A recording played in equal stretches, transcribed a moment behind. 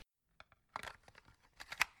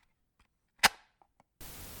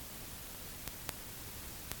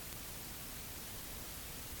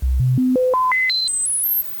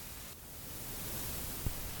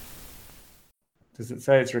Does it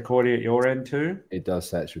say it's recording at your end too? It does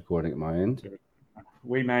say it's recording at my end.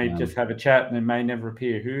 We may just have a chat and it may never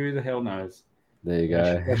appear. Who the hell knows? There you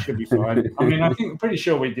go. That should be fine. I mean, I'm pretty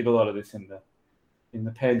sure we did a lot of this in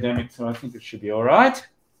the pandemic, so I think it should be all right.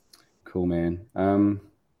 Cool, man. Hang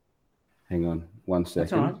on 1 second.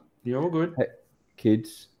 That's all right. You're all good. Hey,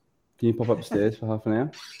 kids, can you pop upstairs for half an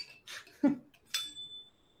hour?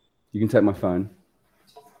 You can take my phone.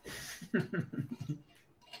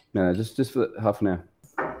 No, just for half an hour.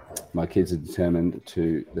 My kids are determined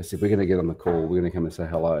to. They said we're going to get on the call. We're going to come and say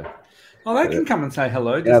hello. Oh, they can come and say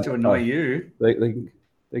hello just to annoy you. They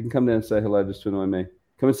can come down and say hello just to annoy me.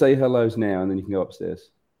 Come and say hellos now, and then you can go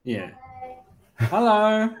upstairs. Yeah.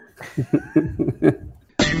 Hello.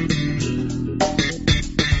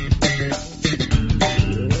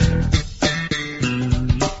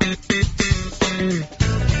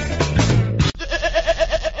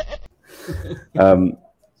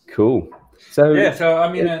 Cool. So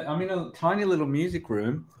I'm in a tiny little music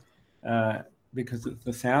room because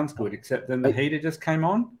the sound's good. Except then the heater just came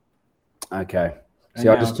on. Okay. See,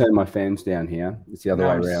 I just turned my fans down here. It's the other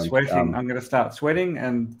way around. Sweating. I'm going to start sweating,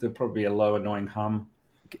 and there'll probably be a low annoying hum.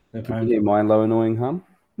 Can you hear my low annoying hum?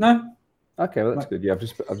 No. Okay, well that's good. Yeah, I've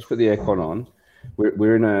just put the aircon on.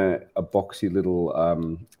 We're in a boxy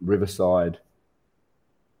little riverside.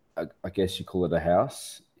 I guess you call it a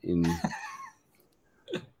house in.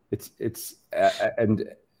 It's and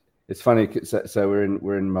it's funny. So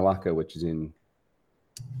we're in Malacca, which is in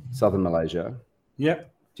southern Malaysia.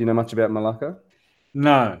 Yep. Do you know much about Malacca?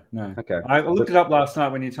 No. Okay. I looked it up last night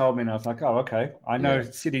when you told me, and I was like, oh, okay. I know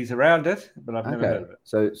cities around it, but I've never heard of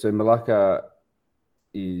it. So Malacca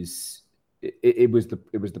is it was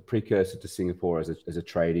the precursor to Singapore as a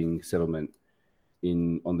trading settlement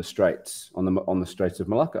on the straits of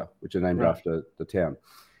Malacca, which are named after the town,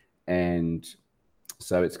 and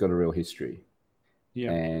so it's got a real history. Yeah.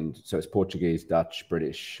 And so it's Portuguese, Dutch,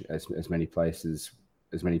 British, as many places,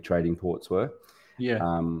 as many trading ports were. Yeah.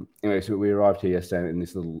 Anyway, so we arrived here yesterday in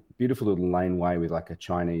this beautiful little laneway with like a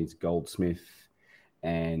Chinese goldsmith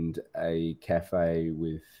and a cafe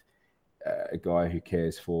with a guy who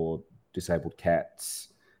cares for disabled cats,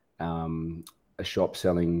 a shop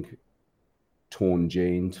selling torn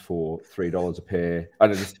jeans for $3 a pair. I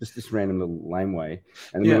don't know, just this random little laneway.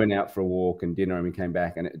 And then we went out for a walk and dinner, and we came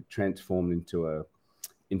back, and it transformed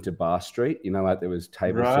into Bar Street. You know, like there was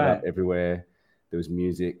tables set up everywhere. There was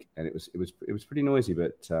music, and it was pretty noisy,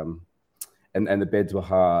 but and the beds were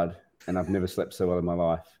hard, and I've never slept so well in my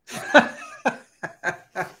life.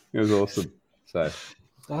 It was awesome.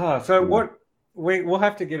 What we'll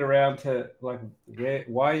have to get around to, like,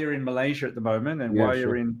 why you're in Malaysia at the moment, and why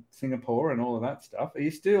you're in Singapore and all of that stuff. Are you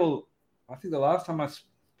still? I think the last time I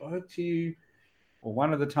spoke to you, or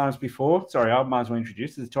one of the times before. Sorry, I might as well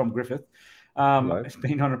introduce. This is Tom Griffith. It's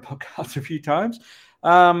been on a podcast a few times.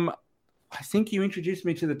 I think you introduced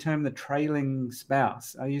me to the term the trailing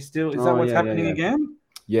spouse. Are you still? Is that what's happening again?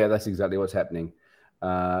 Yeah, that's exactly what's happening.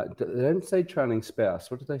 They don't say trailing spouse.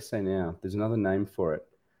 What do they say now? There's another name for it.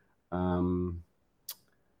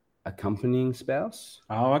 Accompanying spouse.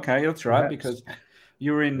 Oh, okay, that's right. Because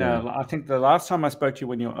you were in. I think the last time I spoke to you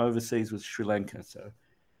when you were overseas was Sri Lanka. So,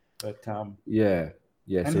 but yeah.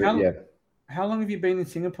 And how long have you been in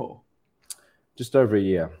Singapore? Just over a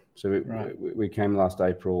year. So we came last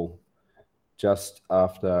April, just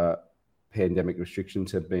after pandemic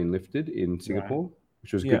restrictions had been lifted in Singapore,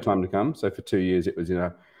 which was a good time to come. So for 2 years, it was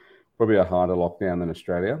in probably a harder lockdown than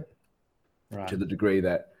Australia, to the degree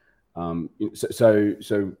that.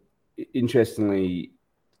 So interestingly,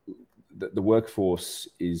 the workforce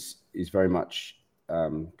is very much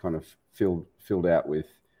kind of filled out with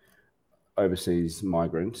overseas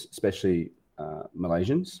migrants, especially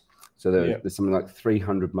Malaysians. So there's something like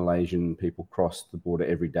 300 Malaysian people cross the border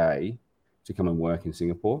every day to come and work in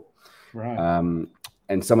Singapore. Right.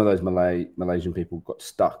 And some of those Malaysian people got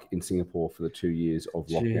stuck in Singapore for the 2 years of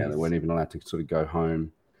lockdown. They weren't even allowed to sort of go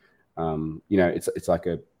home. It's like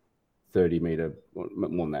a 30 meter,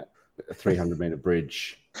 more than that, a 300 meter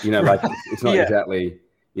bridge. Like it's not exactly,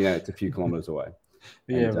 it's a few kilometers away.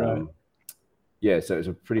 So it was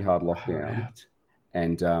a pretty hard lockdown.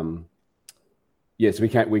 And so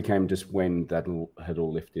we came just when that had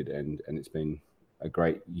all lifted, and it's been a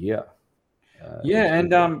great year.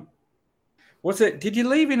 What's it? Did you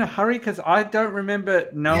leave in a hurry? Because I don't remember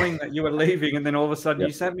knowing that you were leaving, and then all of a sudden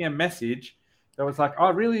you sent me a message that was like,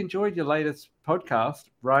 "I really enjoyed your latest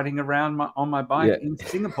podcast, riding around on my bike in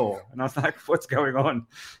Singapore," and I was like, "What's going on?"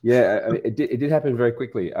 Yeah, it did happen very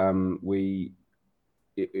quickly.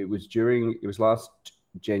 It was last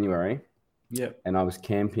January. Yeah, and I was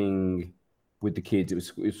camping with the kids. It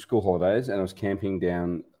was school holidays, and I was camping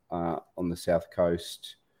down on the south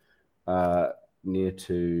coast, near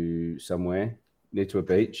to a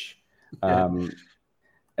beach,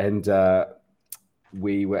 and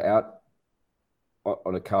we were out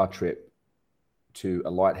on a car trip to a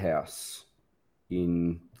lighthouse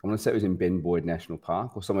I want to say it was in Ben Boyd National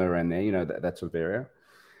Park or somewhere around there, you know, that sort of area.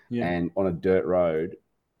 Yeah. And on a dirt road,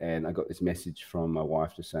 and I got this message from my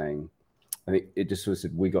wife just saying, I think it just sort of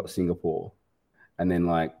said, "We got Singapore." And then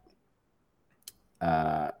like,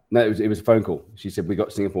 no, it was a phone call. She said, "We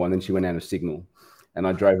got Singapore." And then she went out of signal. And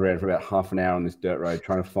I drove around for about half an hour on this dirt road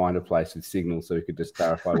trying to find a place with signal so we could just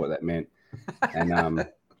clarify what that meant. And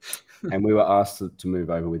we were asked to move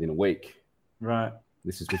over within a week. Right.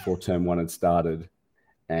 This is before term 1 had started.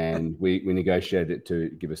 And we negotiated it to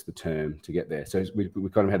give us the term to get there. So we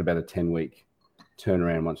kind of had about a 10-week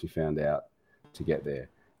turnaround once we found out to get there.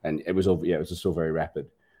 And it was just all very rapid.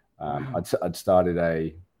 I'd started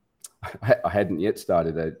I hadn't yet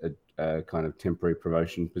started a kind of temporary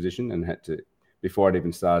promotion position, and had to, before I'd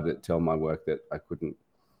even started it, tell my work that I couldn't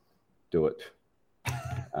do it.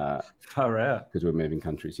 Far out. Because we're moving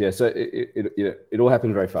countries. Yeah, so it all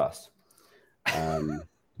happened very fast.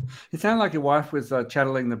 It sounded like your wife was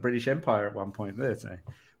channeling the British Empire at one point there, saying,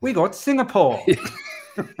 "We got Singapore."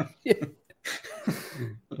 Yeah.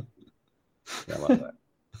 I like that.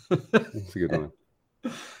 That's a good one.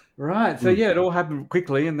 Right. So it all happened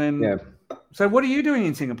quickly, and then So what are you doing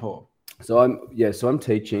in Singapore? So I'm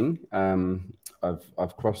teaching.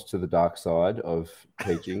 I've crossed to the dark side of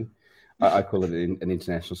teaching. I call it an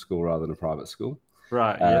international school rather than a private school.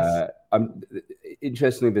 Right. Yes.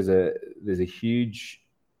 Interestingly, there's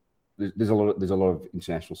a lot of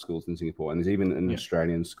international schools in Singapore, and there's even an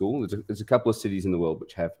Australian school. There's a couple of cities in the world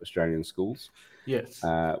which have Australian schools. Yes.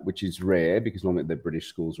 Which is rare because normally they're British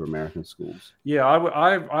schools or American schools. Yeah,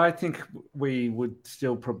 I think we would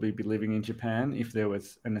still probably be living in Japan if there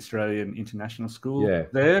was an Australian international school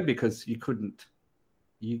there, because you couldn't.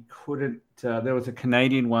 There was a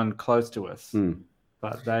Canadian one close to us,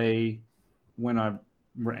 but when I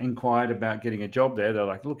inquired about getting a job there, they're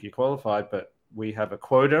like, "Look, you're qualified, but we have a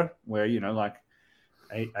quota where, like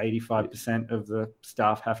 85% of the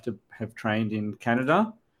staff have to have trained in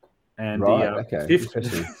Canada, and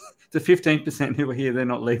the 15% who are here, they're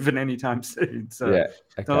not leaving anytime soon." So,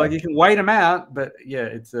 so like you can wait them out, but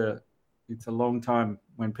it's a long time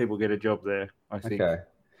when people get a job there, I think. Okay,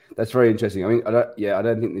 that's very interesting. I mean, I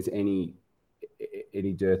don't think there's any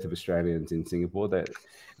dearth of Australians in Singapore.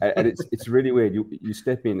 And it's really weird. You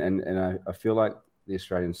step in, and I feel like the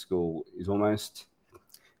Australian school is almost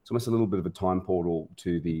a little bit of a time portal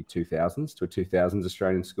to the 2000s, to a 2000s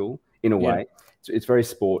Australian school in a way. It's very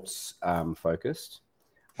sports focused,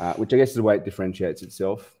 which I guess is the way it differentiates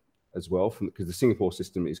itself as well, because the Singapore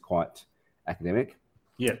system is quite academic.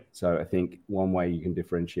 Yeah. So I think one way you can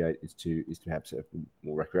differentiate is to perhaps have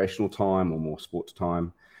more recreational time or more sports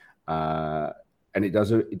time, and it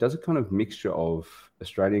does a kind of mixture of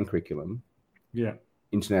Australian curriculum,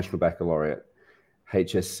 international baccalaureate,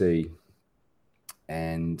 HSC,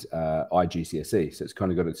 and IGCSE. So it's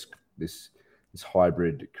kind of got this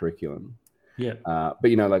hybrid curriculum. Yeah.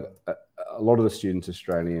 But like a lot of the students are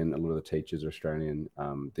Australian, a lot of the teachers are Australian.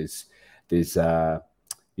 There's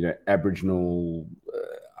Aboriginal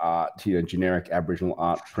art, generic Aboriginal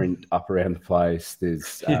art print up around the place.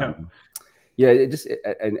 There's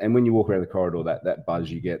and when you walk around the corridor, that buzz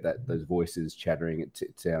you get, those voices chattering, it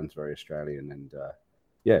sounds very Australian. And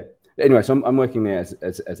anyway, so I'm working there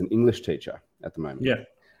as an English teacher at the moment. Yeah.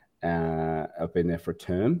 I've been there for a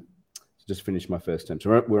term. Just finished my first term.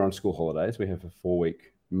 So we're on school holidays. We have a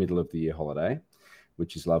 4-week middle of the year holiday,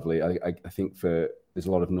 which is lovely. I think there's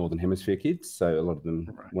a lot of Northern Hemisphere kids. So a lot of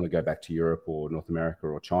them want to go back to Europe or North America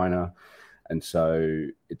or China. And so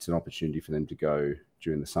it's an opportunity for them to go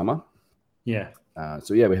during the summer. Yeah.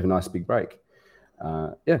 We have a nice big break.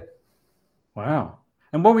 Wow.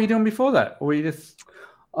 And what were you doing before that? Or were you just...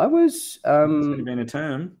 I was... it's been a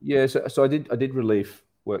term. Yeah, so I did relief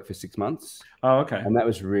work for 6 months. Oh, okay. And that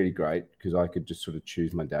was really great because I could just sort of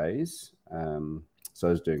choose my days. So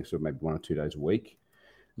I was doing sort of maybe 1 or 2 days a week.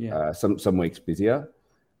 Yeah. Some weeks busier,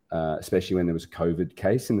 especially when there was a COVID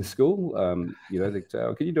case in the school. They'd say,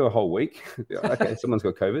 "Oh, can you do a whole week?" Okay, someone's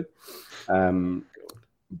got COVID.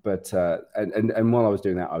 But while I was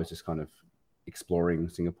doing that, I was just kind of exploring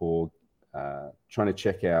Singapore, trying to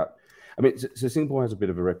check out. I mean, so Singapore has a bit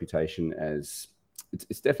of a reputation as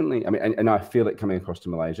it's definitely. I mean, and I feel it coming across to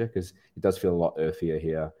Malaysia because it does feel a lot earthier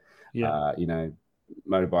here. Yeah.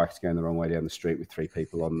 motorbikes going the wrong way down the street with 3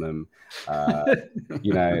 people on them,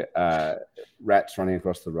 rats running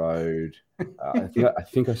across the road. I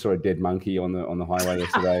think I saw a dead monkey on the highway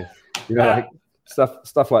yesterday. Like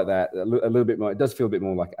stuff like that. A little bit more. It does feel a bit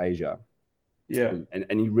more like Asia. Yeah.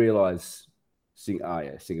 And you realise,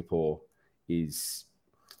 Singapore is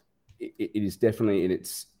it is definitely in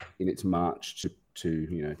its march to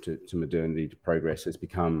modernity, to progress, has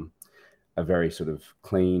become a very sort of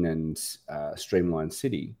clean and streamlined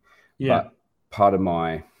city. Yeah. But part of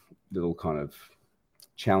my little kind of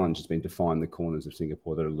challenge has been to find the corners of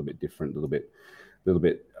Singapore that are a little bit different, a little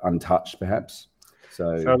bit untouched, perhaps.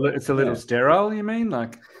 So it's a little sterile, you mean,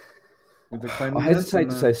 like with the cleanliness? I hesitate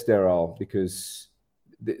to say sterile because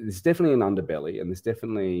there's definitely an underbelly and there's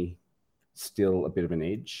definitely still a bit of an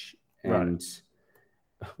edge. And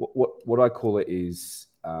what I call it is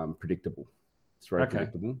predictable. It's very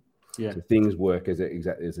predictable. Yeah. So things work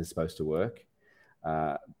exactly as they're supposed to work.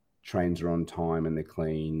 Trains are on time and they're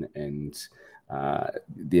clean, and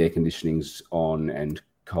the air conditioning's on and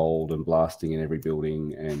cold and blasting in every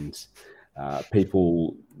building, and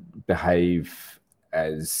people behave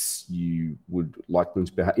as you would like them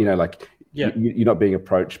to behave. You're not being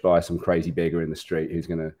approached by some crazy beggar in the street who's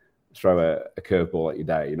going to throw a curveball at your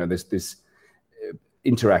day. This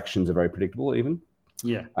interactions are very predictable, even.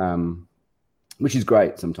 Yeah. Which is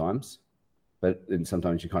great sometimes, but then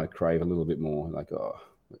sometimes you kind of crave a little bit more. Like,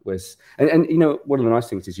 where's and one of the nice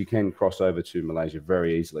things is you can cross over to Malaysia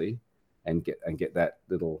very easily and get that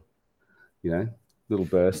little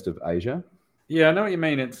burst of Asia. Yeah, I know what you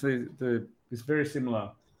mean. It's it's very similar.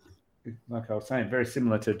 Like I was saying, very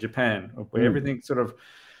similar to Japan, where everything sort of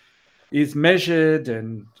is measured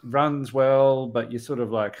and runs well, but you're sort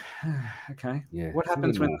of like, okay, what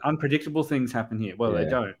happens when unpredictable things happen here? Well, they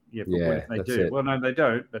don't. Yeah, but what if they do? Well, no, they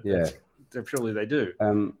don't, but surely they do.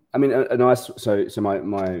 I mean, a nice. So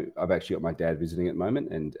I've actually got my dad visiting at the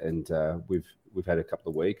moment, and we've had a couple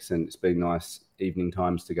of weeks, and it's been nice evening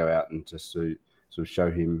times to go out and just to sort of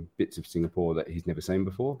show him bits of Singapore that he's never seen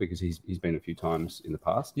before, because he's been a few times in the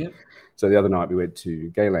past. Yeah. So the other night we went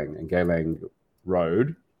to Geylang, and Geylang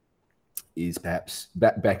Road is perhaps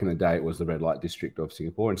back in the day it was the red light district of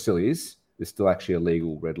Singapore, and still is. There's still actually a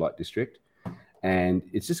legal red light district, and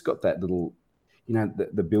it's just got that little,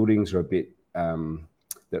 the buildings are a bit,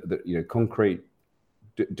 concrete,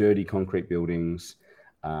 dirty concrete buildings,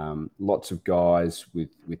 lots of guys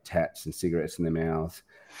with tats and cigarettes in their mouth.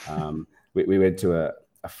 We went to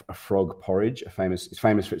a frog porridge, it's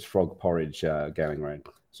famous for its frog porridge, Geylang Road.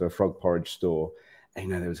 So a frog porridge store. And,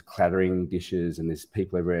 there was clattering dishes and there's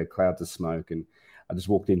people everywhere, clouds of smoke. And I just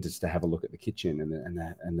walked in just to have a look at the kitchen,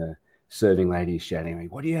 and the serving lady is shouting at me,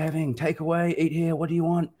 "What are you having? Take away, eat here. What do you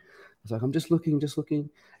want?" I was like, "I'm just looking."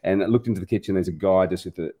 And I looked into the kitchen. There's a guy just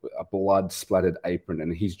with a blood splattered apron,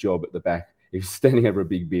 and his job at the back, he was standing over a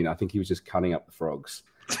big bin. I think he was just cutting up the frogs.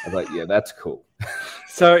 I was like, yeah, that's cool.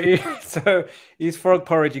 So is frog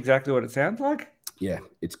porridge exactly what it sounds like? Yeah,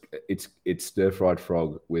 it's stir fried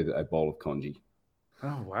frog with a bowl of congee.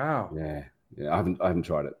 Oh wow! Yeah. I haven't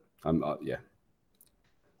tried it. Wow.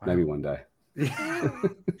 Maybe one day.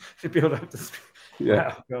 To build up this.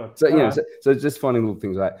 Yeah. Wow, God. So so just finding little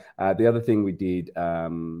things like the other thing we did a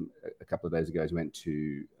couple of days ago is went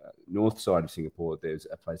to north side of Singapore. There's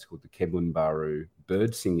a place called the Kebun Baru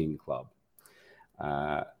Bird Singing Club,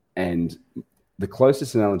 and the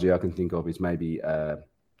closest analogy I can think of is maybe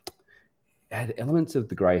had elements of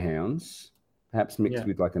the greyhounds, perhaps mixed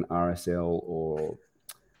with like an RSL or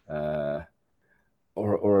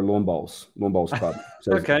a lawn bowls club.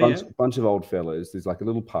 So it's a bunch of old fellas. There's like a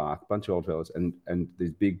little park, bunch of old fellas, and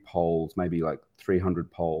these big poles, maybe like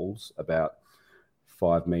 300 poles, about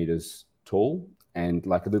 5 meters tall, and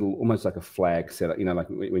like a little, almost like a flag setup. Like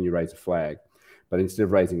when you raise a flag, but instead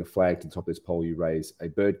of raising a flag to the top of this pole, you raise a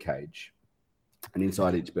bird cage, and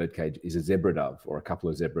inside each bird cage is a zebra dove or a couple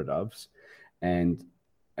of zebra doves, and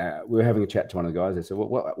we were having a chat to one of the guys. They said,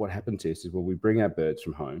 "Well, what happened to us is, well, we bring our birds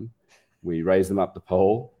from home. We raise them up the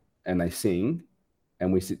pole and they sing,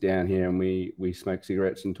 and we sit down here and we smoke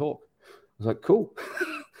cigarettes and talk." I was like, cool.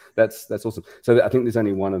 That's awesome. So I think there's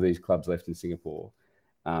only one of these clubs left in Singapore.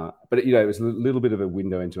 But it was a little bit of a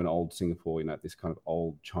window into an old Singapore, this kind of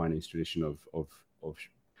old Chinese tradition of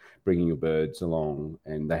bringing your birds along,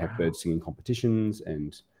 and they have bird singing competitions.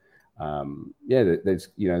 And there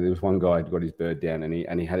was one guy who got his bird down and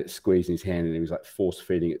he had it squeezed in his hand, and he was like force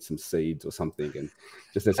feeding it some seeds or something, and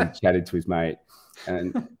just as he chatted to his mate.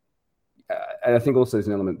 And I think also there's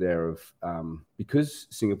an element there of because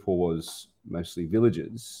Singapore was mostly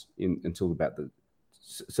villages until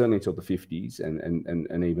certainly until the 50s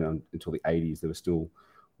and even until the 80s, there were still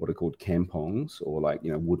what are called kampongs, or like,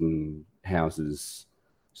 you know, wooden houses,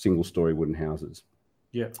 single-story wooden houses.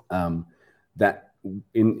 Yeah. That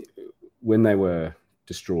when they were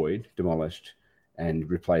destroyed, demolished, and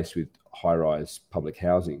replaced with high-rise public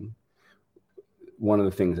housing, one of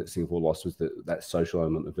the things that Singapore lost was that social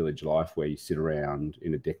element of village life, where you sit around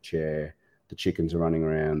in a deck chair, the chickens are running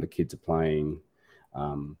around, the kids are playing.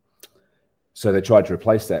 So they tried to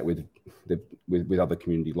replace that with other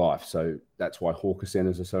community life. So that's why hawker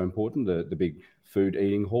centres are so important, the big food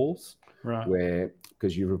eating halls, right? Where,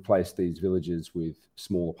 because you replace these villages with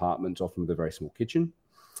small apartments, often with a very small kitchen,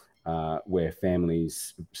 where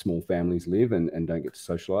small families live and don't get to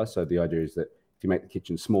socialise. So the idea is that if you make the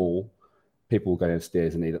kitchen small, people will go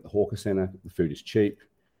downstairs and eat at the hawker centre. The food is cheap.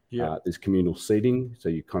 Yeah. There's communal seating, so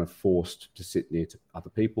you're kind of forced to sit near to other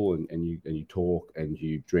people, and you talk and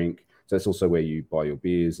you drink. So that's also where you buy your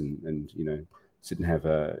beers and you know, sit and have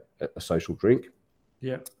a social drink.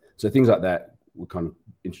 Yeah. So things like that were kind of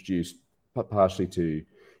introduced partially to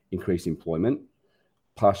increase employment,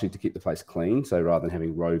 partially to keep the place clean. So rather than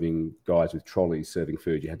having roving guys with trolleys serving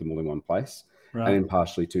food, you had them all in one place, right. And then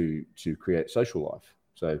partially to create social life.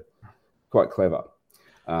 So quite clever.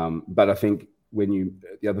 But I think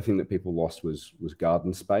the other thing that people lost was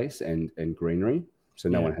garden space and greenery. So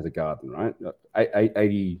no one has a garden, right?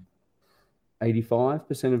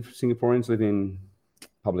 85% of Singaporeans live in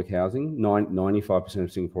public housing. 95%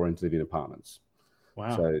 of Singaporeans live in apartments.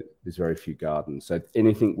 Wow. So there's very few gardens. So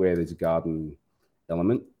anything where there's a garden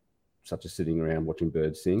element, such as sitting around watching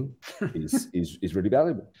birds sing, is really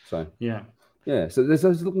valuable. So yeah. So there's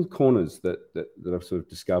those little corners that I've sort of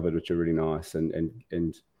discovered, which are really nice, and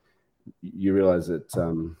you realise that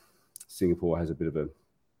Singapore has a bit of a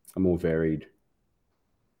more varied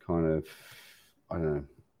kind of, I don't know,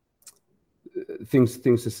 things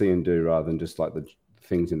to see and do, rather than just like the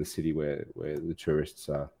things in the city where the tourists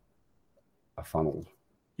are funneled.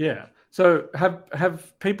 Yeah. So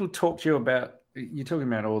have people talked to you about, you're talking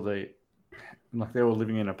about all the, like they're all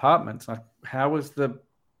living in apartments, like how was the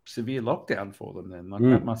severe lockdown for them then? Like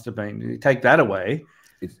that must have been, you take that away.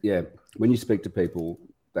 When you speak to people,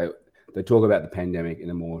 they talk about the pandemic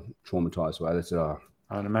in a more traumatized way. They said,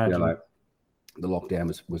 I'd imagine, you know, like, the lockdown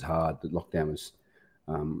was hard. The lockdown was,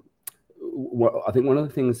 I think one of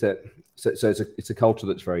the things that, so it's a culture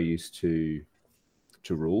that's very used to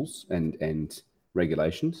rules and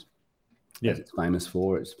regulations. Yeah, it's famous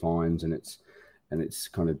for its fines and its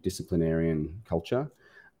kind of disciplinarian culture.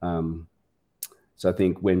 So I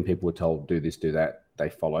think when people were told do this, do that, they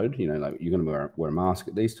followed. You know, like, you're going to wear a mask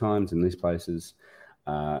at these times in these places.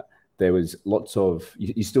 There was lots of,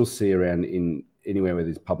 you still see around in anywhere where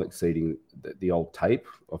there's public seating, the old tape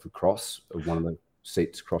of a cross of one of the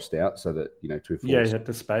seats crossed out, so that, you know, to enforce. Yeah, you had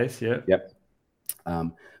the space. Yeah. Yep.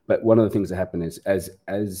 But one of the things that happened is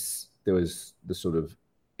as there was the sort of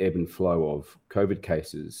ebb and flow of COVID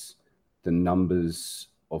cases, the numbers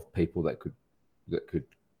of people that could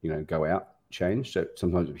you know, go out changed. So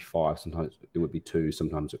sometimes it would be 5, sometimes it would be 2,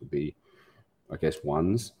 sometimes it would be, I guess,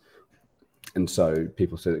 1s. And so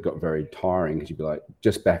people said it got very tiring, because you'd be like,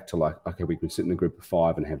 just back to like, okay, we can sit in a group of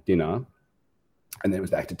 5 and have dinner, and then it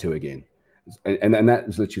was back to 2 again. And that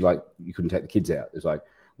was literally like, you couldn't take the kids out. It's like,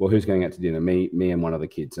 well, who's going out to dinner? Me and one other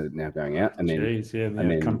kid are now going out, and then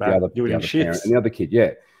and then come back, the other parent and the other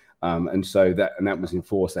kid, and so that was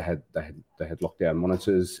enforced. They had lockdown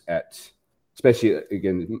monitors at, especially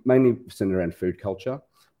again, mainly centered around food culture,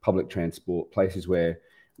 public transport, places where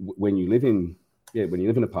when you live in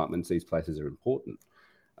apartments, these places are important.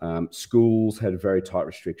 Schools had very tight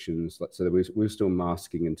restrictions, so we were still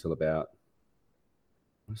masking until about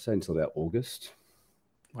August.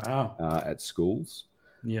 Wow. At schools.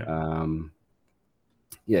 Yeah.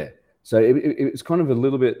 So it was kind of a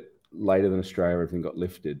little bit later than Australia. Everything got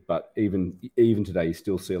lifted, but even today, you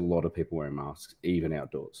still see a lot of people wearing masks, even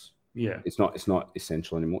outdoors. Yeah. It's not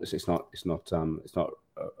essential anymore. It's not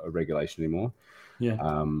a regulation anymore.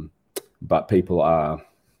 Yeah. But people are,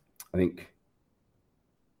 I think,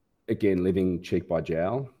 again, living cheek by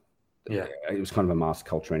jowl. Yeah. It was kind of a mask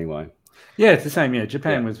culture anyway. Yeah, it's the same. Yeah,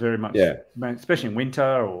 Japan was very much, especially in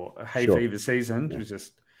winter or hay fever season, it was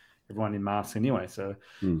just everyone in masks anyway. So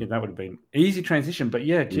that would have been easy transition. But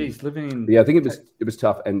yeah, geez, living in I think it was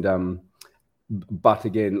tough. And but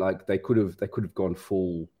again, like they could have gone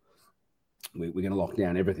full. We're going to lock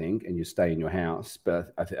down everything and you stay in your house.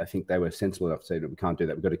 But I think they were sensible enough to say that we can't do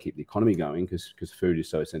that. We've got to keep the economy going because food is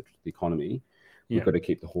so essential to the economy. We've got to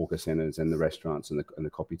keep the hawker centres and the restaurants and the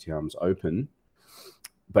kopitiams open,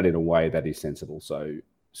 but in a way that is sensible. So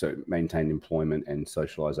so maintain employment and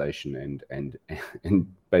socialization and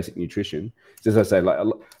basic nutrition. So as I say, like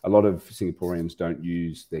a lot of Singaporeans don't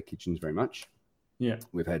use their kitchens very much. Yeah,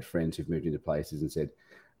 we've had friends who've moved into places and said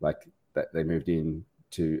like that they moved in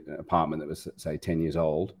to an apartment that was say 10 years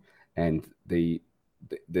old, and the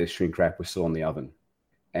shrink wrap was still on the oven,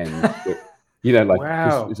 and like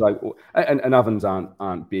wow, it's like, and ovens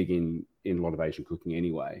aren't big in a lot of Asian cooking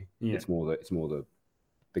anyway. Yeah. It's more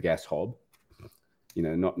the gas hob,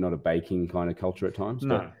 not a baking kind of culture at times.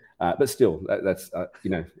 No. But still, that's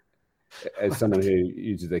as someone who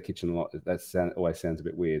uses their kitchen a lot, always sounds a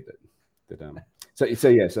bit weird. So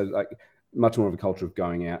like much more of a culture of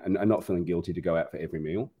going out and not feeling guilty to go out for every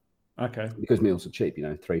meal. Okay. Because meals are cheap,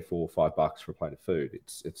 $3, $4, $5 for a plate of food.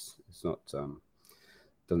 It's not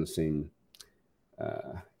doesn't seem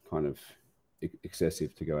kind of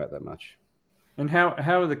excessive to go out that much. And how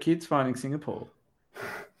are the kids finding Singapore?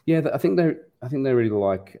 Yeah, I think they really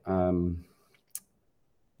like.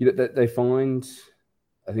 They find.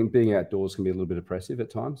 I think being outdoors can be a little bit oppressive at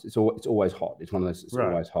times. It's always hot. It's one of those. It's right.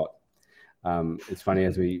 Always hot. It's funny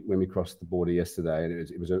when we crossed the border yesterday, and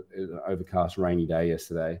it was an overcast, rainy day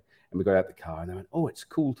yesterday, and we got out the car and they went, "Oh, it's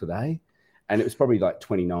cool today," and it was probably like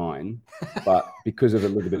 29, but because of a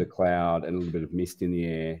little bit of cloud and a little bit of mist in the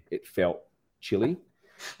air, it felt chilly.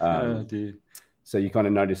 Oh dear. So you kind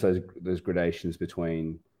of notice those gradations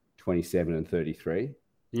between 27 and 33.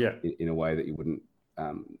 Yeah. In a way that you wouldn't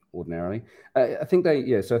ordinarily. I think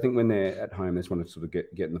So I think when they're at home, they just want to sort of get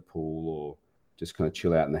in the pool or just kind of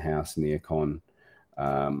chill out in the house in the aircon.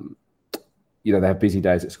 They have busy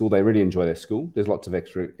days at school. They really enjoy their school. There's lots of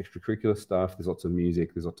extracurricular stuff. There's lots of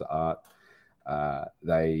music. There's lots of art.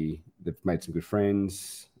 They've made some good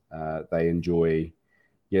friends. They enjoy,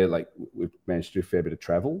 like we've managed to do a fair bit of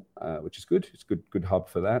travel, which is good. It's a good hub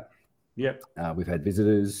for that. Yep. We've had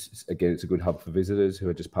visitors. Again, it's a good hub for visitors who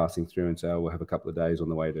are just passing through and say, "Oh, we'll have a couple of days on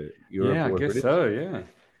the way to Europe." Yeah, I guess so. Yeah.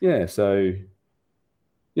 Yeah. So,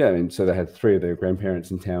 so they had 3 of their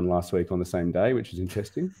grandparents in town last week on the same day, which is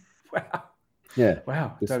interesting. Wow. Yeah.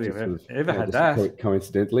 Wow. Don't ever had that.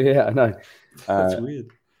 Coincidentally, yeah, I know. That's weird.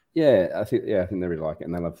 Yeah, I think they really like it,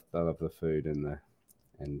 and they love the food and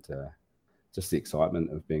just the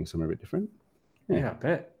excitement of being somewhere a bit different. Yeah, I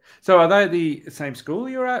bet. So are they the same school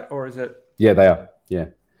you're at, or is it? Yeah, they are. Yeah,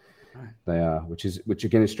 right. They are, which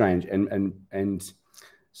again is strange. And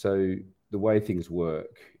so the way things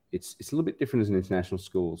work, it's a little bit different as an international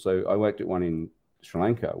school. So I worked at one in Sri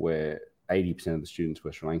Lanka where 80% of the students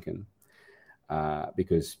were Sri Lankan,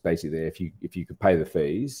 because basically if you could pay the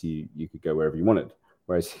fees, you could go wherever you wanted.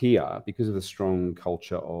 Whereas here, because of the strong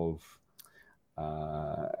culture of,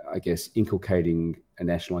 I guess, inculcating a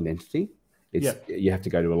national identity. You have to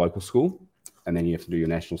go to a local school, and then you have to do your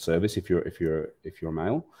national service if you're a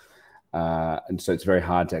male, and so it's very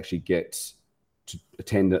hard to actually get to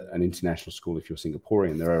attend an international school if you're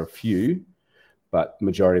Singaporean. There are a few, but the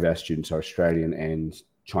majority of our students are Australian and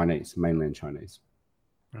Chinese, mainland Chinese.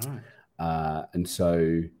 Right. And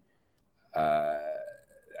so,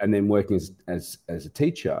 and then working as a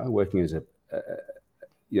teacher, working as a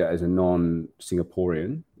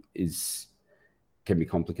non-Singaporean can be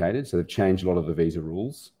complicated. So they've changed a lot of the visa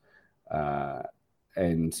rules,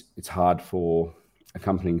 and it's hard for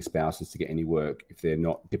accompanying spouses to get any work if they're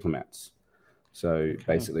not diplomats. So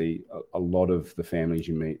basically, a lot of the families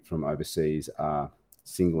you meet from overseas are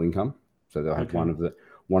single income. So they'll have one of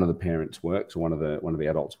the parents works, or one of the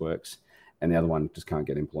adults works, and the other one just can't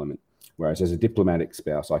get employment. Whereas as a diplomatic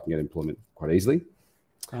spouse, I can get employment quite easily.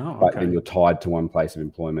 But then you're tied to one place of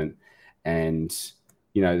employment, and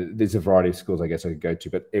there's a variety of schools I guess I could go to,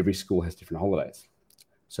 but every school has different holidays.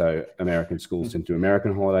 So American schools tend to do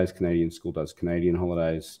American holidays, Canadian school does Canadian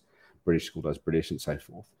holidays, British school does British, and so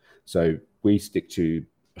forth. So we stick to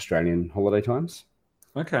Australian holiday times,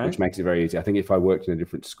 which makes it very easy. I think if I worked in a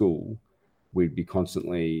different school, we'd be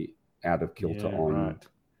constantly out of kilter on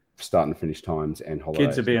start and finish times and holidays.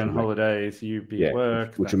 Kids would be on holidays, you'd be at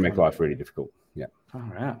work. Which would make life really difficult. Yeah. All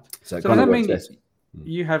right. So does that mean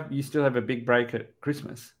you still have a big break at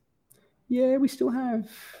Christmas? Yeah, we still have.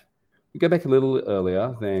 We go back a little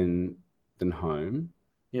earlier than home.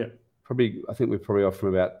 Yeah. I think we're probably off from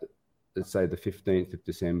about, let's say, the 15th of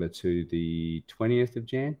December to the 20th of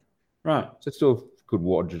Jan. Right. So it's still good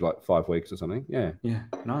watch, like 5 weeks or something. Yeah. Yeah.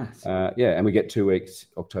 Nice. And we get 2 weeks,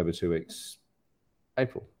 October, 2 weeks,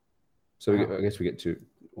 April. So I guess we get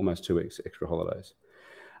almost 2 weeks extra holidays.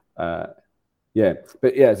 But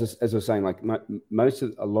as I was saying, like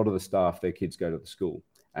a lot of the staff, their kids go to the school,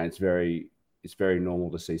 and it's very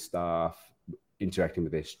normal to see staff interacting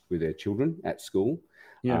with their children at school.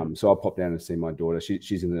 Yeah. So I'll pop down and see my daughter.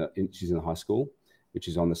 She's in the high school, which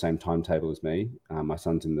is on the same timetable as me. My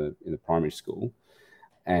son's in the primary school,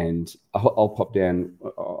 and I'll pop down.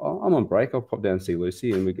 I'm on break. I'll pop down and see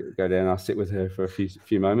Lucy, and we go down. I'll sit with her for a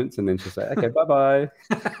few moments, and then she'll say, "Okay, bye bye,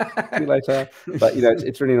 see you later." But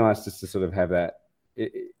it's really nice just to sort of have that.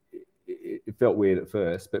 It felt weird at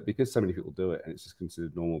first, but because so many people do it, and it's just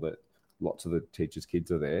considered normal that lots of the teachers'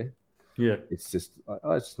 kids are there. Yeah, it's just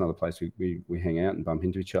another place we hang out and bump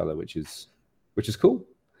into each other, which is cool.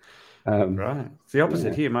 Right. It's the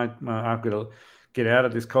opposite here. I've got to get out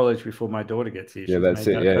of this college before my daughter gets here. Yeah, that's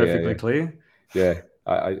it. Yeah, perfectly clear. Yeah,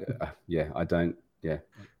 I don't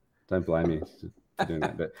blame you for doing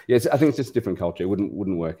that. But yes, I think it's just a different culture. It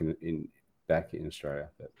wouldn't work back in Australia.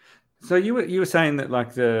 But. So you were saying that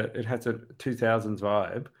like it has a 2000s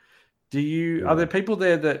vibe. Are there people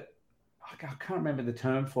there that I can't remember the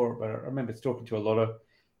term for it, but I remember talking to a lot of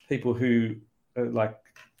people who are like,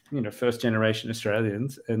 first generation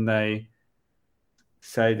Australians, and they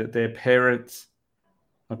say that their parents,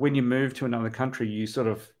 like when you move to another country, you sort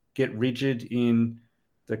of get rigid in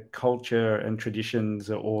the culture and traditions,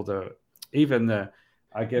 or the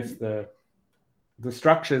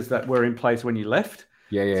structures that were in place when you left.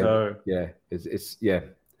 Yeah. So it's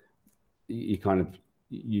you kind of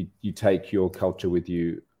you take your culture with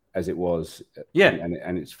you as it was. Yeah,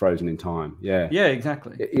 and it's frozen in time. Yeah. Yeah,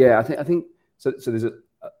 exactly. Yeah, I think so. There's a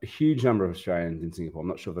huge number of Australians in Singapore. I'm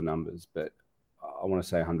not sure of the numbers, but I want to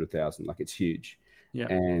say 100,000. Like, it's huge. Yeah.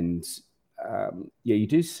 And you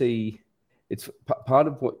do see. It's part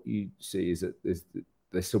of what you see is that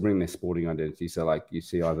they still bring their sporting identity. So like you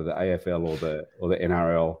see either the AFL or the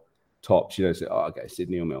NRL tops. Say, oh, okay,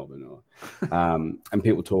 Sydney or Melbourne, or and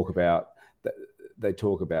people talk about they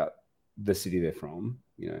talk about the city they're from.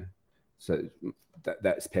 So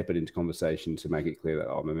that's peppered into conversation to make it clear that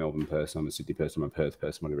I'm a Melbourne person, I'm a Sydney person, I'm a Perth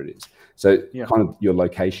person, whatever it is. So kind of your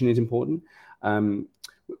location is important. When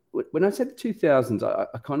I said the 2000s,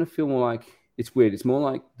 I kind of feel more like, it's weird. It's more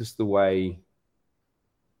like just the way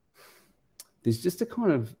there's just a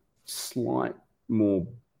kind of slightly more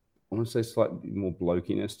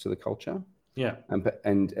blokiness to the culture. Yeah.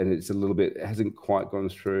 And it's a little bit, it hasn't quite gone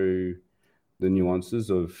through the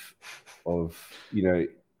nuances of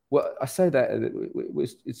well, I say that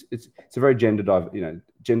it's a very gender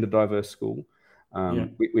diverse school.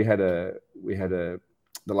 We had the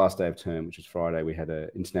last day of term, which was Friday. We had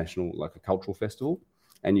a international, like a cultural festival,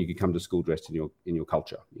 and you could come to school dressed in your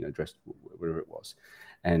culture, dressed whatever it was.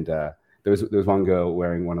 And there was one girl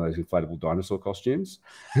wearing one of those inflatable dinosaur costumes,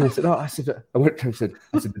 and I said,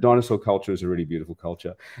 the dinosaur culture is a really beautiful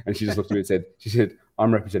culture. And she just looked at me and said,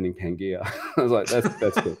 I'm representing Pangaea. I was like,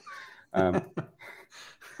 that's cool.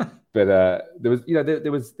 But there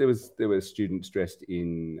was students dressed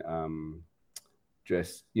in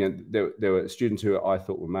there were students who I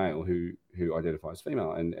thought were male who identify as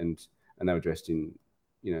female, and they were dressed in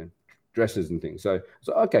dresses and things. So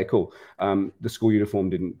okay, cool. The school uniform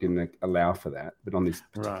didn't allow for that, but on this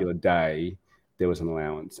particular day there was an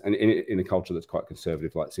allowance, and in a culture that's quite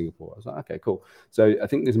conservative like Singapore, I was like, okay, cool. So I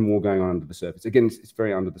think there's more going on under the surface. Again, it's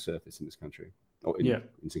very under the surface in this country, or in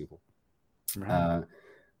Singapore. Right.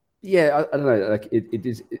 I don't know. Like it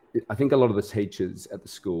is. I think a lot of the teachers at the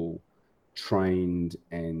school trained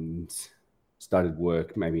and started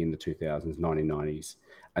work maybe in the 2000s, 1990s,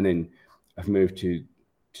 and then I've moved to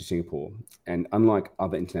Singapore. And unlike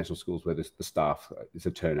other international schools where the staff, it's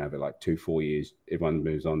a turnover, like 2-4 years, everyone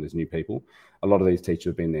moves on, there's new people. A lot of these teachers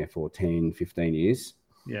have been there for 10, 15 years.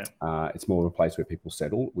 Yeah. It's more of a place where people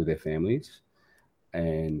settle with their families.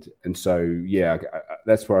 And so,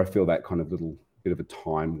 that's where I feel that kind of little bit of a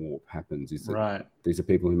time warp happens, is that these are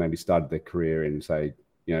people who maybe started their career in, say,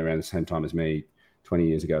 around the same time as me, 20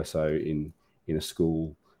 years ago or so, in a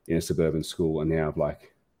school, in a suburban school, and now I've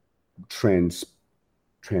like translated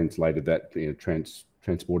that,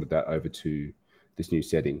 transported that over to this new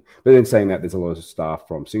setting. But then saying that, there's a lot of staff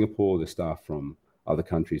from Singapore, there's staff from other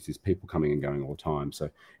countries, there's people coming and going all the time. So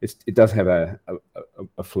it does have a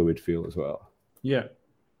fluid feel as well. Yeah.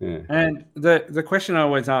 Yeah. And the question I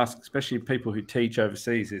always ask, especially people who teach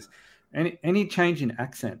overseas, is any change in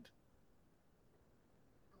accent?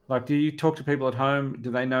 Like, do you talk to people at home?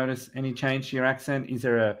 Do they notice any change to your accent? Is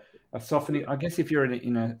there a softening? I guess if you're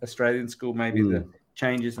in an Australian school, maybe the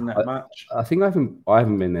change isn't that much. I think I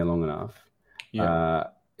haven't been there long enough. Yeah.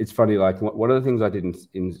 It's funny, like one of the things I did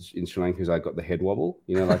in Sri Lanka is I got the head wobble.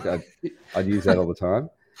 Like I'd use that all the time.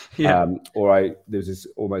 Yeah. There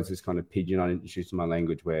was this kind of pidgin I introduced in my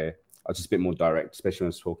language where I was just a bit more direct, especially when I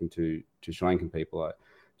was talking to Sri Lankan people. I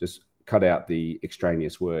just cut out the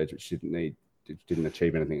extraneous words which didn't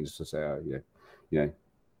achieve anything, and just to say,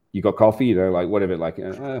 you got coffee, you know, like whatever, like,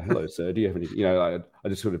 hello, sir, do you have any, you know, I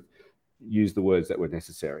just sort of use the words that were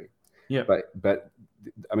necessary. Yeah. But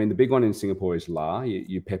I mean, the big one in Singapore is la.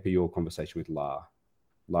 You pepper your conversation with la.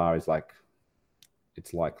 La is like,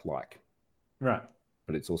 it's like. Right.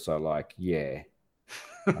 But it's also like, yeah.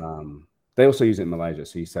 They also use it in Malaysia.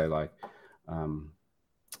 So you say like, now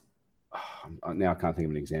I can't think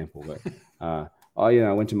of an example, but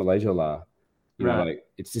I went to Malaysia la. You know, like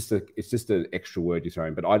it's just an extra word you're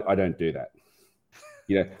throwing, but I don't do that.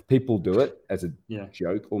 You know, people do it as a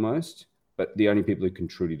joke almost, but the only people who can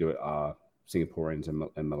truly do it are Singaporeans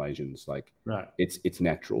and Malaysians. Like, it's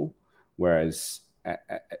natural, whereas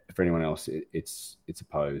for anyone else, it's a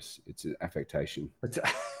pose, it's an affectation.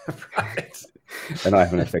 Right. And I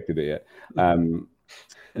haven't affected it yet.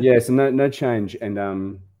 So no change, and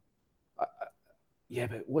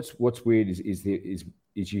but what's weird is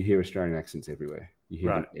you hear Australian accents everywhere. You hear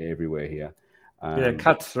them everywhere here. It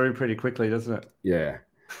cuts through pretty quickly, doesn't it? Yeah,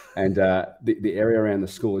 and the area around the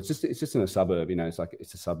school, it's just in a suburb. You know,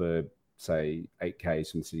 it's a suburb, say 8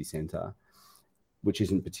 km from the city centre, which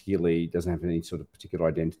doesn't have any sort of particular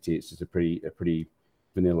identity. It's just a pretty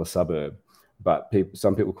vanilla suburb. But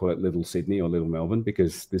some people call it Little Sydney or Little Melbourne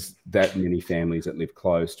because there's that many families that live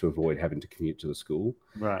close to avoid having to commute to the school.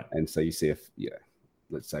 Right. And so you see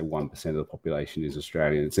let's say 1% of the population is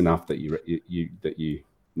Australian. It's enough that you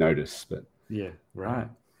notice. But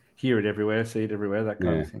hear it everywhere, see it everywhere, that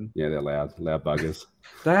kind of thing. Yeah, they're loud buggers.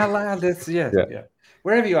 They are loud. That's yeah.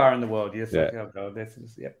 Wherever you are in the world, yes. Like, oh God, this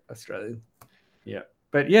is Australian. Yeah,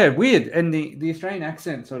 but weird. And the Australian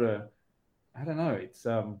accent sort of, I don't know.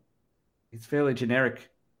 It's fairly generic.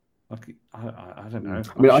 Like I don't know.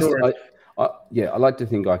 I mean, I like to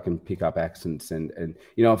think I can pick up accents, and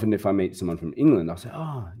you know, often if I meet someone from England, I'll say,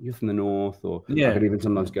 "Oh, you're from the north," or I could even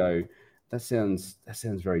sometimes go, "That sounds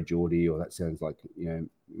very Geordie," or "That sounds like, you know,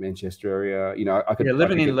 Manchester area." You know, I could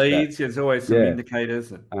living in Leeds. There's always some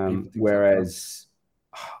indicators. Whereas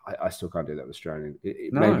I still can't do that with Australian.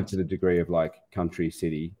 Maybe to the degree of like country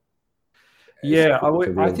city. Yeah,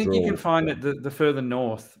 I think you can find it the further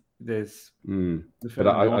north. There's the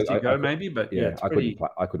further north you go, maybe, but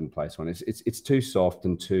I couldn't place one. It's too soft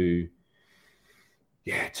and too.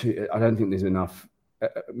 I don't think there's enough.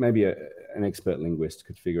 Maybe an expert linguist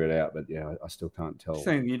could figure it out, but I still can't tell.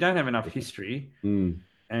 So you don't have enough history,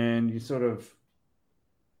 and you sort of,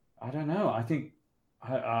 I don't know. I think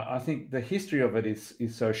the history of it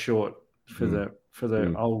is so short for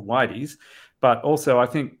the old whiteys, but also I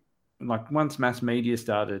think like once mass media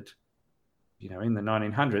started, you know, in the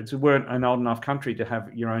 1900s, we weren't an old enough country to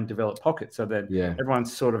have your own developed pocket. So then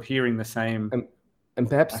everyone's sort of hearing the same. And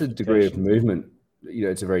perhaps the degree of movement, you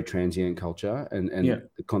know, it's a very transient culture and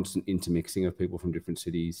the constant intermixing of people from different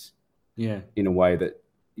cities in a way that,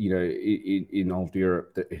 you know, in old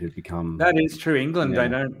Europe that it had become. That is true. England, they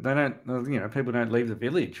don't, you know, people don't leave the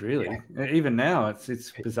village really. Even now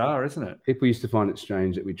it's bizarre, isn't it? People used to find it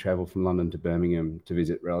strange that we travel from London to Birmingham to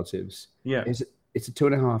visit relatives. Yeah. It's a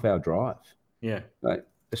 2.5 hour drive. Yeah, like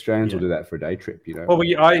Australians will do that for a day trip, you know. Well,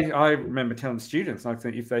 I remember telling students, like,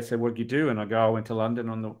 if they said, "What do you do?" and I go, "I went to London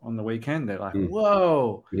on the weekend," they're like,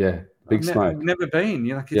 "Whoa, big smoke." I've never been.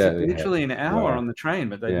 You're like, it's literally an hour on the train,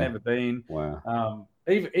 but they've never been. Wow.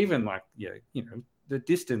 Even like you know, the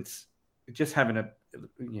distance, just having it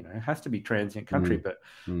has to be transient country. But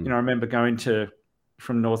you know, I remember going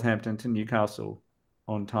from Northampton to Newcastle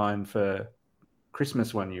on time for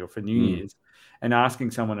Christmas one year or for New Year's. And asking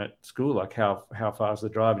someone at school, like, how far is the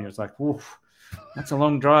drive? And he was like, "Woof, that's a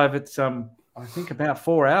long drive. It's I think about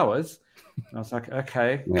 4 hours." And I was like,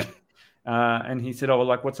 "Okay." And he said, "Oh, well,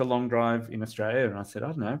 like, what's a long drive in Australia?" And I said, "I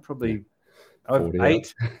don't know, probably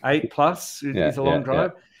 8 plus is a long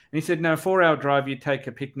drive." And he said, "No, 4 hour drive. You take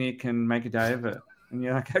a picnic and make a day of it." And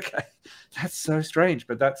you're like, "Okay, that's so strange,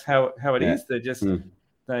 but that's how it is. They're just that's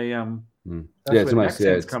where the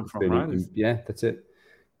accents come from, right? Yeah, that's it.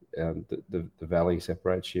 The valley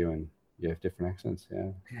separates you, and you have different accents.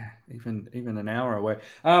 Even an hour away.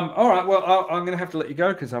 All right, well, I'm going to have to let you go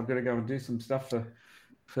because I've got to go and do some stuff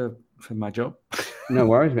for my job. No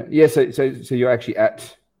worries, man. Yeah, so you're actually I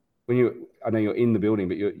know you're in the building,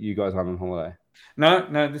 but you guys aren't on holiday. No,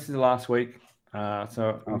 this is the last week.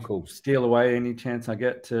 So cool. Steal away any chance I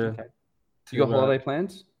get to. Okay. You got holiday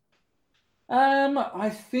plans? I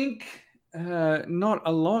think. Not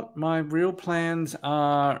a lot. My real plans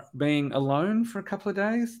are being alone for a couple of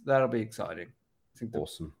days. That'll be exciting. I think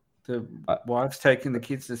awesome. The wife's taking the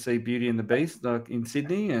kids to see Beauty and the Beast, like in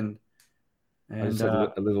Sydney, and I just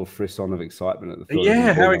had a little frisson of excitement at the thought.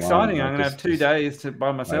 Yeah, how exciting! I'm going to have 2 days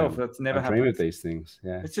by myself. That's never happened. I dream of these things.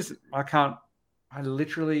 Yeah, it's just I can't. I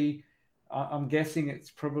literally, I'm guessing it's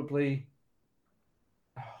probably,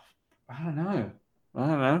 I don't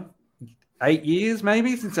know, 8 years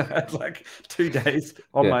maybe since I had like 2 days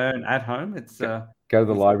on my own at home. It's go to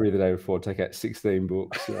the library the day before, take out 16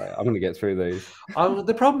 books. I'm going to get through these.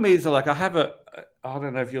 The problem is, like, I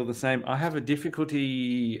don't know if you're the same. I have a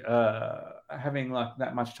difficulty having like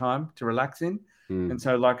that much time to relax in, and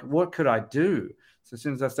so like, what could I do? So as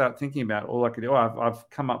soon as I start thinking about all I could do, I've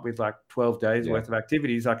come up with like 12 days worth of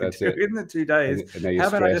activities I could do in the 2 days. And how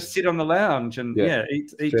about I just sit on the lounge and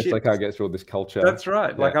eat chips? I can't get through all this culture. That's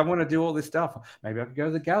right. Like, I want to do all this stuff. Maybe I could go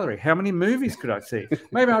to the gallery. How many movies could I see?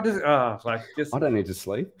 Maybe I'll just I don't need to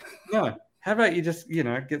sleep. No. How about you just,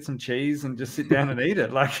 get some cheese and just sit down and eat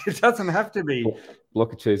it? Like, it doesn't have to be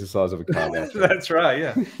block of cheese the size of a car. That's right.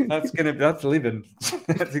 Yeah, that's living.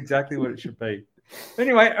 That's exactly what it should be.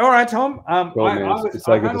 Anyway, all right, Tom. I had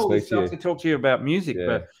all this stuff to talk to you about music,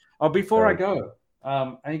 but before I go,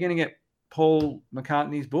 are you going to get Paul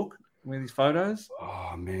McCartney's book with his photos?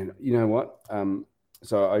 Oh man, you know what?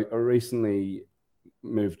 So I recently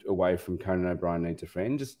moved away from Conan O'Brien Needs a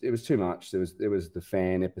Friend. It was too much. There was the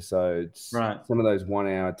fan episodes, right? Some of those 1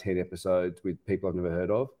 hour 10 episodes with people I've never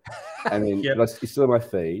heard of, and then it's still on my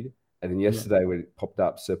feed. And then yesterday when it popped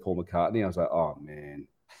up, Sir Paul McCartney, I was like, oh man,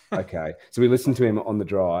 okay. So we listened to him on the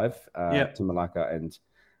drive to Malacca, and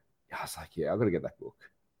I was like, I've got to get that book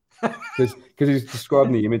because he's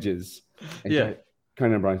describing the images. And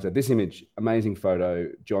Conan O'Brien said, this image, amazing photo.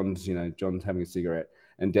 John's having a cigarette,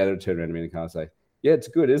 and Dad would turn around to me in the car and say, yeah, it's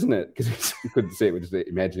good, isn't it? Because we couldn't see it. We're just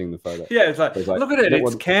imagining the photo. Yeah, it's like look at it.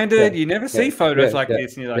 It's candid. You never see photos like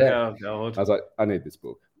this. And you're like, oh, God. I was like, I need this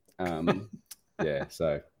book.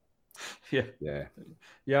 So. Yeah.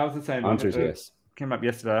 Yeah, I was the same. Answer is yes. Came up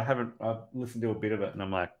yesterday. I've listened to a bit of it, and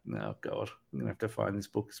I'm like, oh, God, I'm going to have to find this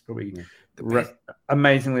book. It's probably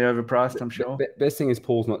amazingly overpriced, I'm sure. Best thing is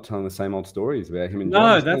Paul's not telling the same old stories about him and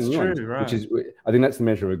John. No, that's true, right. Which is, I think that's the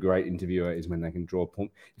measure of a great interviewer is when they can draw Paul.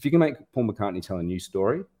 If you can make Paul McCartney tell a new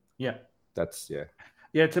story, that's. Yeah,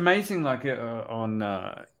 it's amazing. Like on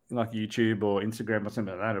like YouTube or Instagram or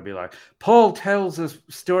something like that, it'll be like Paul tells a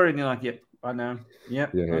story, and you're like, yep, I know, I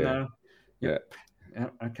know,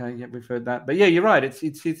 okay, we've heard that. But you're right.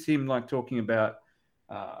 It's him like talking about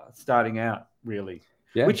starting out really.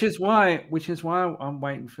 Yeah. Which is why I'm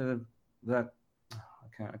waiting for that.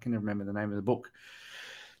 I can never remember the name of the book.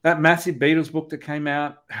 That massive Beatles book that came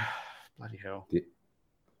out. Bloody hell.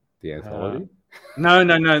 The anthology? No.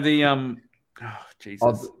 The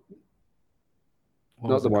Jesus.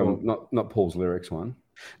 Not the one. Not Paul's lyrics one.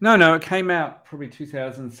 No. It came out probably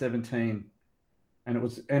 2017, and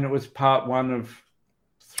it was part one of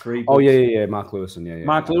 3 books. Oh yeah. Mark Lewison. Yeah.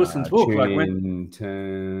 Mark Lewison's book.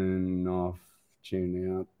 Turn off.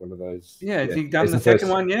 Tune out, one of those. Yeah, has he done the second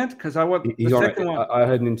one yet? Because I want the second one. I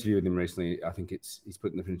heard an interview with him recently. I think he's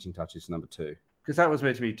putting the finishing touches to number 2. Because that was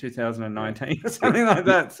meant to be 2019 or something like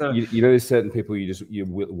that. So there's certain people you're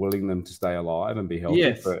willing them to stay alive and be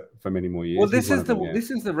healthy for many more years. Well, this is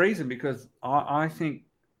the reason, because I think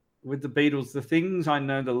with the Beatles, the things I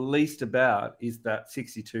know the least about is that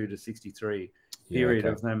 62 to 63 period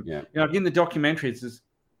of them. Yeah. In the documentary, it's just,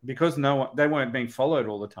 because they weren't being followed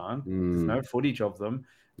all the time. There's no footage of them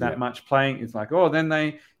that much playing. It's like, then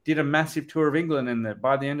they did a massive tour of England, and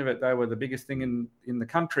by the end of it, they were the biggest thing in the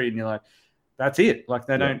country. And you're like, that's it. Like,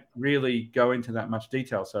 they don't really go into that much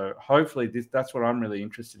detail. So hopefully that's what I'm really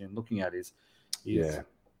interested in looking at is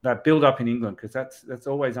that build up in England, because that's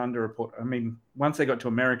always underreported. I mean, once they got to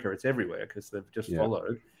America, it's everywhere because they've just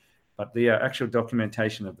followed. But the actual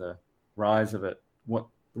documentation of the rise of it, what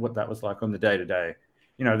that was like on the day to day.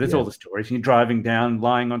 There's all the stories. You're driving down,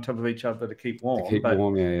 lying on top of each other to keep warm. That's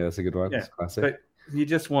a good one. Yeah, classic. But you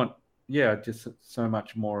just want, just so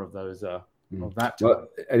much more of those of that time. Well,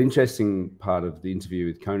 an interesting part of the interview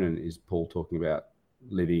with Conan is Paul talking about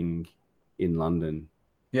living in London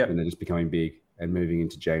when they're just becoming big and moving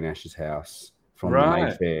into Jane Ash's house from the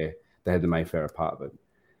Mayfair. They had the Mayfair apartment.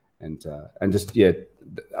 And just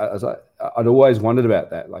I'd always wondered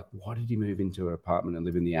about that. Like, why did he move into an apartment and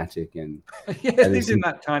live in the attic? And he's in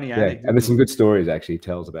that tiny attic. And there's some good stories actually he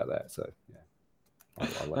tells about that. So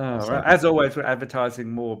right. As always, we're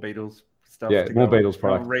advertising more Beatles stuff. Yeah, more Beatles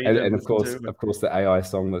product, and of course, the AI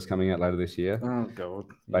song that's coming out later this year. Oh God,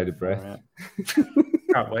 Bated breath.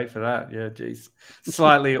 Can't wait for that. Yeah, geez,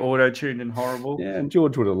 slightly auto-tuned and horrible. Yeah, and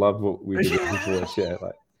George would have loved what we did before.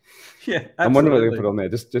 Yeah, absolutely. I'm wondering what they put on there.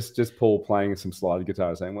 Just Paul playing some slide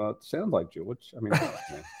guitar, saying, "Well, it sounds like George." I mean,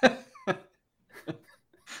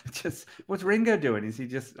 what's Ringo doing? Is he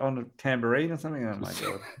just on a tambourine or something? Oh my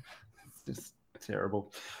God! It's just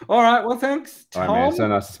Terrible. All right. Well, thanks, Tom. All right, man. So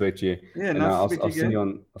nice to speak to you. Yeah, and nice to speak to you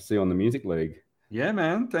again. I'll see you on the Music League. Yeah,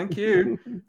 man. Thank you.